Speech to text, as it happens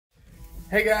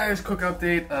Hey guys, quick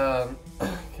update.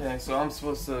 Okay,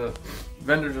 so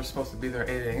vendors are supposed to be there at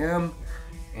 8 a.m.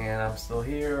 and I'm still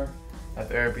here at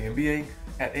the Airbnb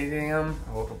at 8 a.m.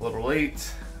 I woke up a little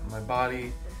late. My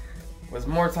body was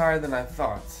more tired than I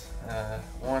thought.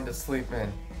 Wanted to sleep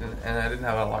in, and I didn't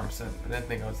have an alarm set. I didn't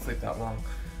think I would sleep that long.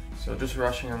 So just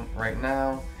rushing right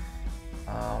now.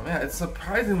 Yeah, it's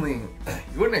surprisingly,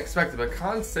 you wouldn't expect it, but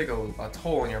cons take a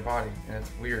toll on your body, and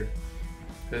it's weird.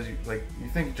 Because you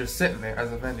think you're just sitting there,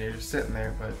 as a vendor, you're just sitting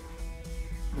there, but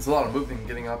there's a lot of moving,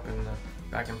 getting up and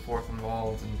back and forth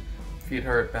involved, and feet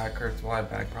hurt, back hurts. Well, I have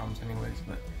back problems anyways,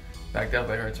 but back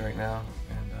definitely hurts right now,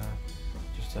 and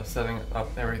just setting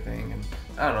up everything, and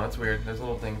I don't know, it's weird. There's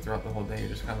little things throughout the whole day, you're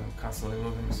just kind of constantly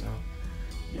moving, so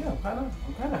yeah, I'm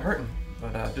kind of hurting,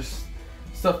 but just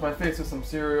stuffed my face with some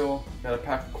cereal, got to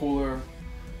pack a cooler,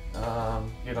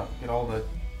 get all the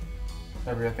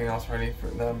everything else ready for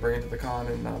that I'm bringing to the con,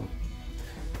 and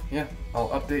yeah, I'll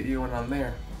update you when I'm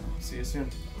there. See you soon.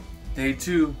 Day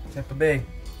 2, Tampa Bay.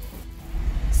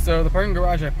 So the parking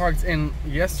garage I parked in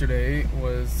yesterday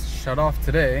was shut off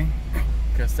today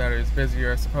because Saturday's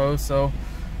busier, I suppose, so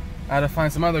I had to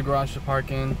find some other garage to park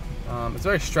in. It's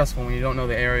very stressful when you don't know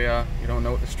the area, you don't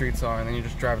know what the streets are, and then you're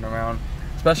just driving around,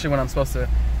 especially when I'm supposed to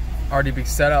already be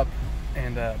set up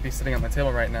and be sitting at my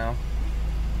table right now.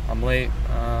 I'm late.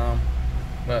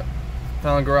 But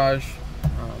found a garage.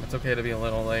 It's okay to be a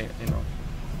little late, you know.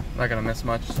 Not gonna miss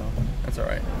much, so that's all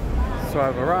right. So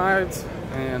I've arrived,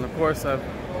 and of course I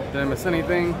didn't miss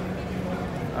anything.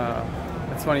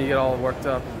 It's funny, you get all worked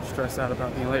up, stressed out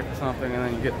about being late for something, and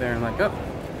then you get there and like, oh,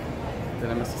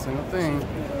 didn't miss a single thing.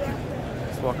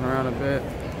 Just walking around a bit.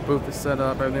 Booth is set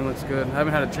up, everything looks good. I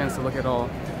haven't had a chance to look at all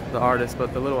the artists,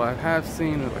 but the little I have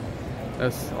seen,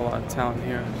 there's a lot of talent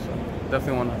here. So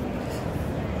definitely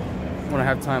when I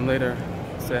have time later,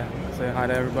 say hi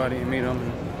to everybody and meet them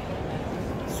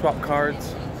and swap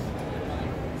cards.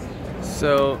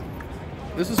 So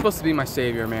this was supposed to be my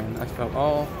savior, man. I felt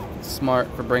all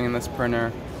smart for bringing this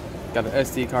printer. Got the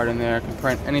SD card in there, can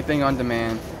print anything on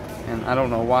demand, and I don't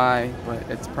know why, but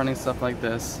it's printing stuff like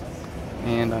this,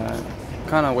 and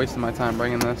kind of wasting my time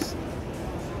bringing this.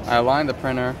 I aligned the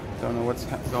printer, don't know what's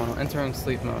going on. Entering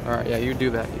sleep mode. All right, yeah, you do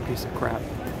that, you piece of crap.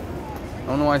 I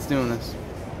don't know why it's doing this.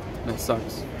 And it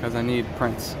sucks, because I need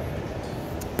prints.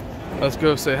 Let's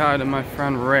go say hi to my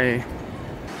friend Ray.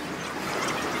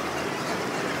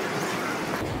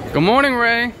 Good morning,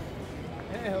 Ray.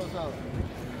 Hey, what's up?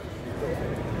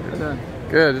 Good.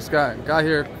 Good, just got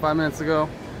here 5 minutes ago.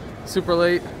 Super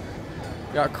late.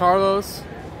 Got Carlos,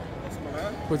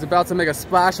 who's about to make a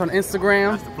splash on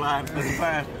Instagram. That's the plan, that's the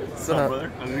plan. What's up,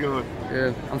 brother? How's it going?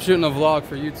 Good. I'm shooting a vlog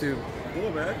for YouTube. Cool,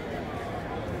 man.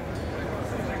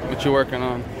 What you working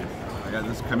on? I got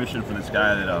this commission for this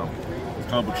guy that this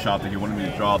comic book shop that he wanted me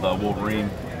to draw the Wolverine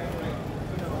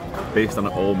based on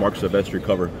an old Mark Silvestri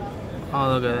cover.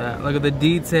 Oh, look at that. Look at the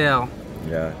detail.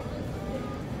 Yeah.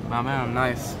 Wow, man,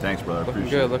 nice. Thanks, brother. Looking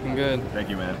Appreciate good, it. looking good. Thank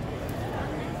you, man.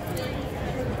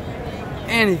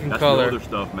 And he can That's color. the older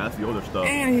stuff, man. That's the older stuff.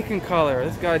 And he can color.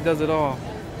 This guy does it all.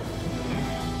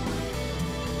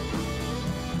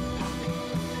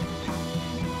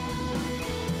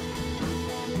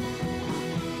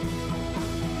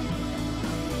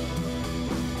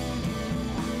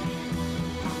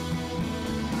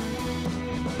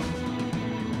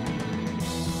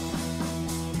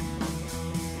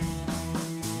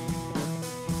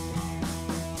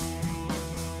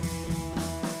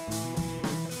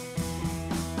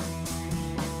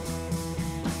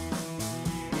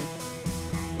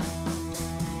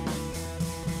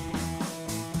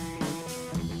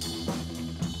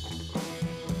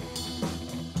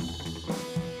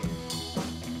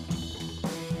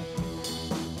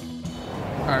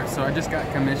 Alright, so I just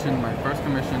got commissioned, my first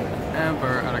commission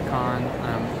ever at a con.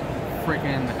 I'm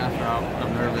freaking the F out.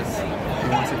 I'm nervous. He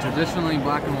wants a traditionally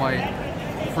black and white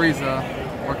Frieza,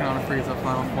 working on a Frieza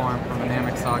final form from the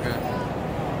Namek saga.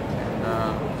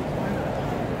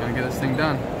 And gonna get this thing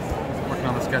done. Working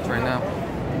on the sketch right now.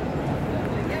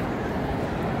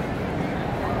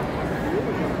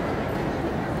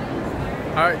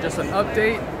 Alright, just an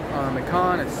update on the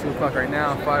con. It's 2 o'clock right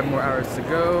now, 5 more hours to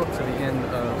go to the end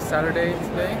of Saturday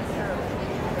today.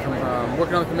 I'm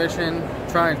working on the commission,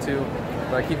 trying to,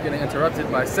 but I keep getting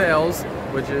interrupted by sales,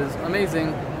 which is amazing.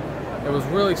 It was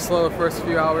really slow the first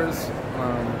few hours,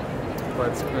 but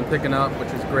it's been picking up,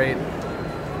 which is great,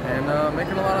 and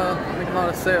making a lot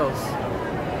of sales.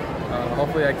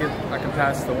 Hopefully I can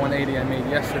pass the 180 I made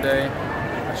yesterday.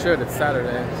 I should. It's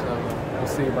Saturday, so we'll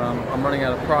see. But I'm running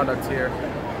out of product here.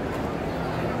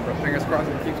 But fingers crossed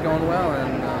it keeps going well,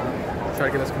 and try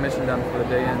to get this commission done before the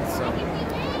day ends. So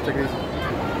take it easy.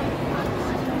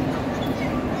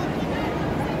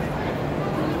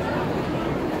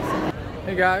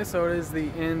 Hey guys, so it is the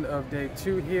end of day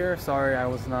 2 here. Sorry I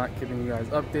was not keeping you guys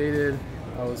updated.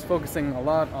 I was focusing a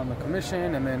lot on the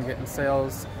commission and then getting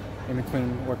sales in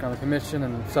between working on the commission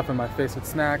and stuffing my face with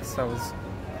snacks. I was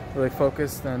really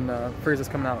focused, and freezer's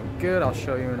coming out good. I'll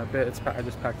show you in a bit. I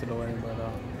just packed it away,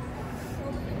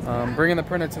 but bringing the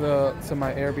printer to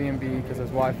my Airbnb because there's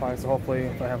Wi-Fi. So hopefully,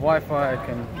 if I have Wi-Fi, I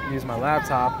can use my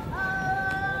laptop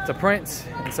to print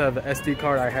instead of the SD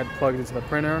card I had plugged into the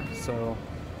printer. So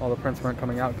all the prints weren't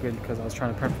coming out good because I was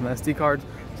trying to print from the SD card.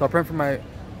 So I'll print from my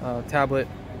tablet,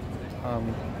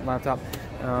 laptop,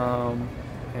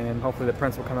 and hopefully the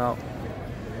prints will come out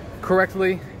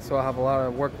correctly. So I'll have a lot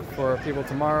of work for people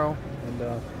tomorrow, and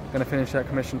gonna finish that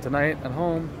commission tonight at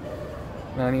home.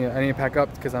 And I need to pack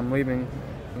up because I'm leaving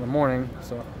in the morning,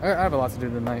 so I have a lot to do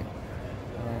tonight.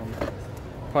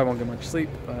 Probably won't get much sleep,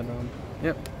 but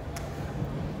yep.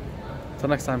 Till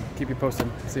next time, keep you posted.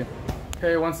 See ya.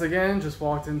 Okay, once again, just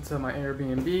walked into my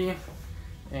Airbnb,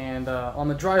 and on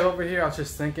the drive over here, I was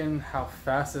just thinking how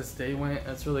fast this day went.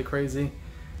 It's really crazy.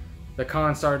 The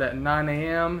con started at 9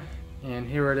 a.m. and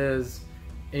here it is,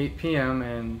 8 p.m.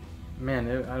 and man,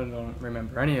 I don't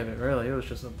remember any of it really. It was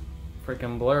just a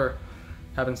freaking blur.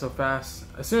 Happened so fast.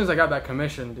 As soon as I got that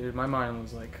commission, dude, my mind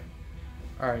was like,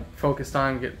 all right, focus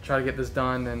time, try to get this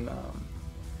done, and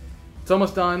it's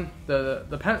almost done.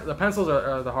 The pencils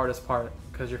are the hardest part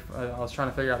because I was trying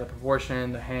to figure out the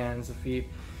proportion, the hands, the feet.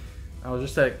 I was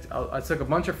just like, I took a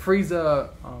bunch of Frieza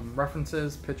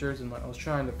references, pictures, and I was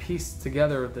trying to piece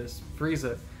together this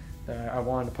Frieza that I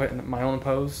wanted to put in my own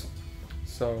pose.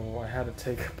 So I had to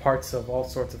take parts of all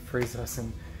sorts of Friezas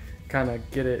and kind of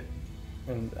get it.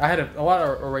 And I had a lot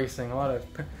of erasing, a lot of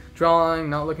drawing,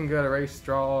 not looking good, erase,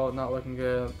 draw, not looking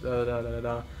good,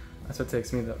 That's what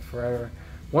takes me forever.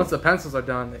 Once the pencils are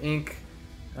done, the ink,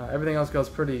 everything else goes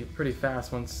pretty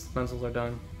fast once pencils are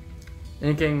done.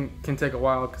 Inking can take a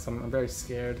while because I'm very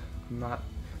scared. I'm not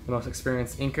the most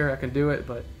experienced inker. I can do it,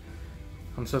 but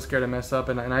I'm so scared to mess up.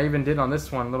 And I even did on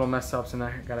this one little mess ups, and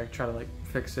I gotta try to like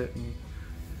fix it. And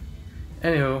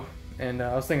anywho, and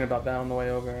I was thinking about that on the way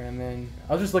over, and then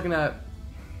I was just looking at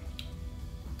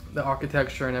the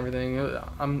architecture and everything.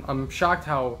 I'm shocked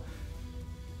how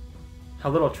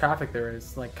little traffic there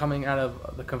is, like coming out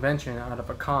of the convention, out of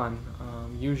a con.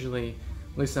 Usually,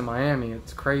 at least in Miami,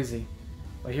 it's crazy.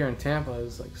 But here in Tampa,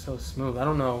 it's like so smooth. I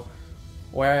don't know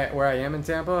where I am in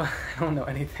Tampa. I don't know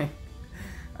anything.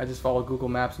 I just follow Google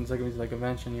Maps and it's taking me to the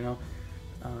convention, you know.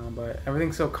 But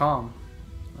everything's so calm.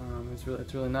 It's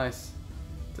really nice.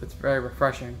 It's very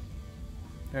refreshing.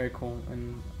 Very cool.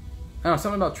 And I don't know,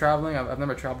 something about traveling. I've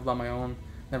never traveled on my own.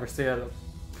 Never stayed at a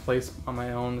place on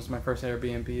my own. This is my first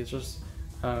Airbnb. It's just,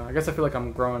 I guess I feel like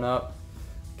I'm growing up,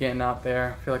 getting out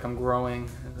there. I feel like I'm growing.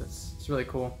 It's really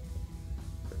cool.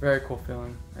 Very cool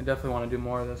feeling. I definitely want to do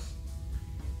more of this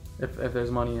if there's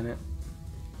money in it,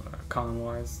 con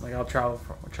wise. Like I'll travel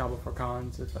for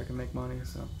cons if I can make money.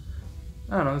 So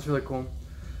I don't know. It's really cool.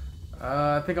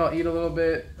 I think I'll eat a little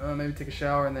bit, maybe take a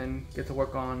shower, and then get to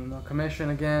work on the commission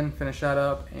again. Finish that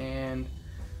up and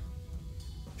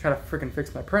try to freaking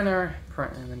fix my printer,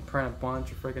 and then print a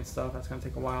bunch of freaking stuff. That's gonna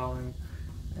take a while,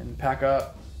 and pack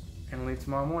up and leave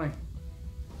tomorrow morning.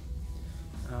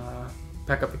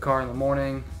 Pack up the car in the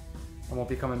morning. I won't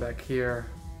be coming back here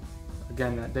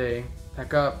again that day.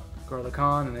 Pack up, go to the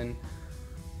con, and then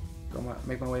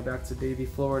make my way back to Davie,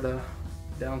 Florida,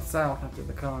 down south after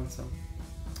the con. So,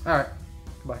 all right,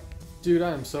 goodbye. Dude, I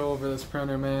am so over this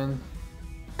printer, man.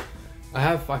 I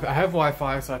have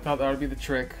Wi-Fi, so I thought that would be the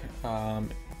trick.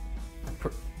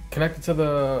 Connected to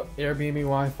the Airbnb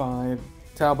Wi-Fi.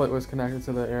 Tablet was connected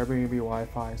to the Airbnb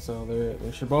Wi-Fi, so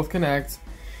they should both connect.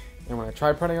 And when I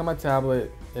try printing on my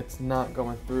tablet, it's not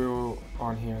going through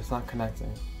on here. It's not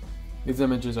connecting. These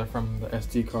images are from the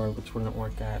SD card, which wouldn't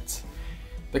work at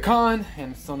the con,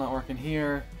 and it's still not working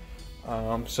here.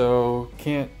 So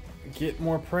can't get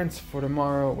more prints for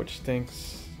tomorrow, which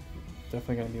stinks.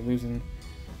 Definitely gonna be losing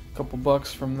a couple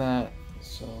bucks from that.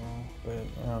 So, but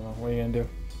I don't know. What are you gonna do?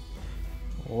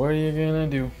 What are you gonna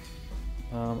do?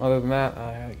 Other than that,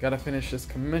 I gotta finish this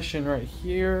commission right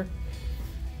here.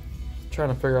 Trying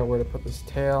to figure out where to put this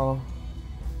tail.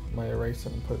 Might erase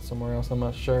it and put it somewhere else, I'm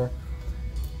not sure.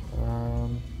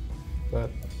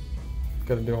 But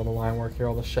gotta do all the line work here,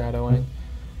 all the shadowing.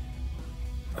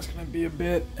 That's gonna be a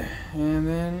bit, and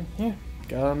then yeah,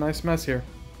 got a nice mess here.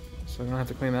 So I'm gonna have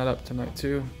to clean that up tonight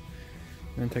too,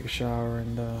 and then take a shower,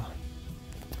 and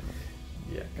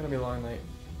yeah, gonna be a long night.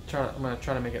 I'm gonna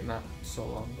try to make it not so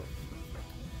long, but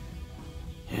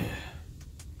yeah.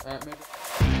 Alright, maybe.